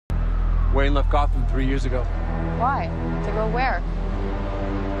Wayne left Gotham 3 years ago. Why? To go where?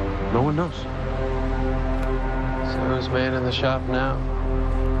 No one knows. So who's man in the shop now?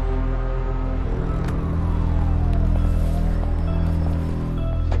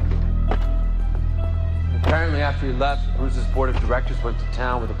 Apparently, after he left, Bruce's board of directors went to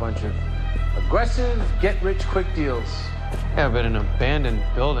town with a bunch of aggressive, get-rich-quick deals. Yeah, but an abandoned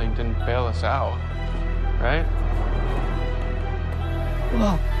building didn't bail us out, right?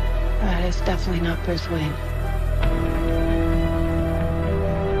 Whoa, that is definitely not Bruce Wayne.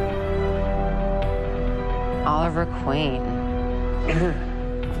 Oliver Queen.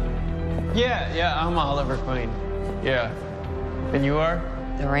 Yeah, I'm Oliver Queen. Yeah. And you are?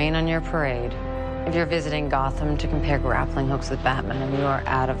 The rain on your parade. If you're visiting Gotham to compare grappling hooks with Batman, you are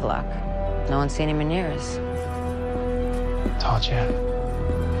out of luck. No one's seen him in years. Told you.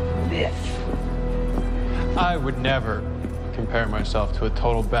 Biff. I would never compare myself to a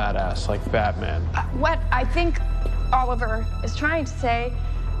total badass like Batman. What I think Oliver is trying to say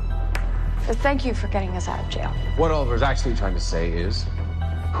is thank you for getting us out of jail. What Oliver's actually trying to say is,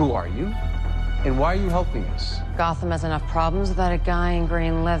 who are you? And why are you helping us? Gotham has enough problems without a guy in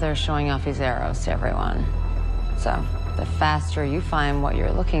green leather showing off his arrows to everyone. So, the faster you find what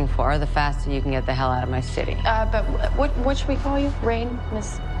you're looking for, the faster you can get the hell out of my city. But what should we call you? Rain?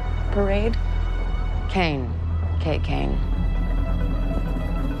 Miss Parade? Kane. Kate Kane.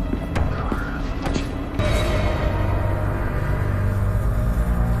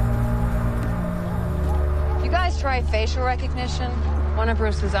 You guys try facial recognition? One of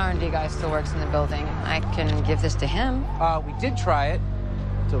Bruce's R&D guys still works in the building. I can give this to him. We did try it,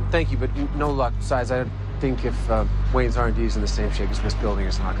 so thank you, but no luck. Besides, I think if Wayne's R&D is in the same shape as this building,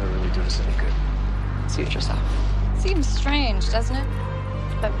 it's not going to really do us any good. Suit yourself. Seems strange, doesn't it?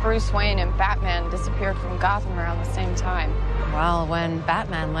 That Bruce Wayne and Batman disappeared from Gotham around the same time. Well, when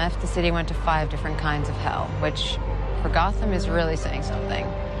Batman left, the city went to 5 different kinds of hell, which for Gotham is really saying something.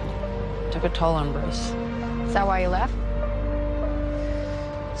 It took a toll on Bruce. Is that why you left?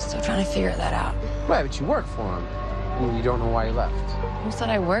 Still trying to figure that out. Right, but you work for him, and you don't know why he left. Who said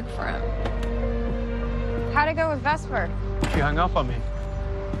I work for him? How'd it go with Vesper? She hung up on me.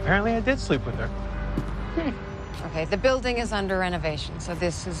 Apparently I did sleep with her. Okay, the building is under renovation, so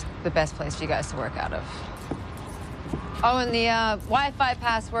this is the best place for you guys to work out of. Oh, and the Wi-Fi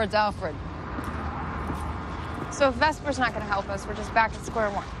password's Alfred. So if Vesper's not going to help us, we're just back at square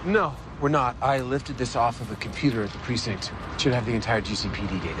one. No, we're not. I lifted this off of a computer at the precinct. It should have the entire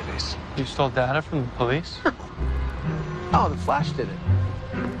GCPD database. You stole data from the police? Oh, the Flash did it.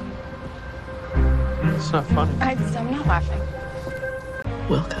 It's not funny. I'm not laughing.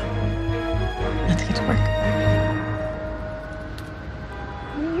 Welcome. Let's get to work.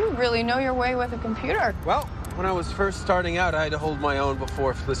 You really know your way with a computer. Well, when I was first starting out, I had to hold my own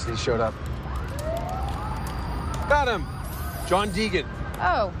before Felicity showed up. Got him! John Deegan.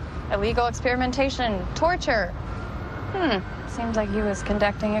 Oh, illegal experimentation, torture. Seems like he was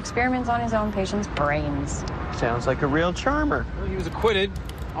conducting experiments on his own patient's brains. Sounds like a real charmer. Well, he was acquitted.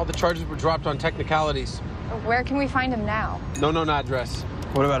 All the charges were dropped on technicalities. Where can we find him now? No known address.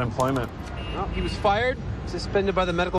 What about employment? Well, he was fired, suspended by the medical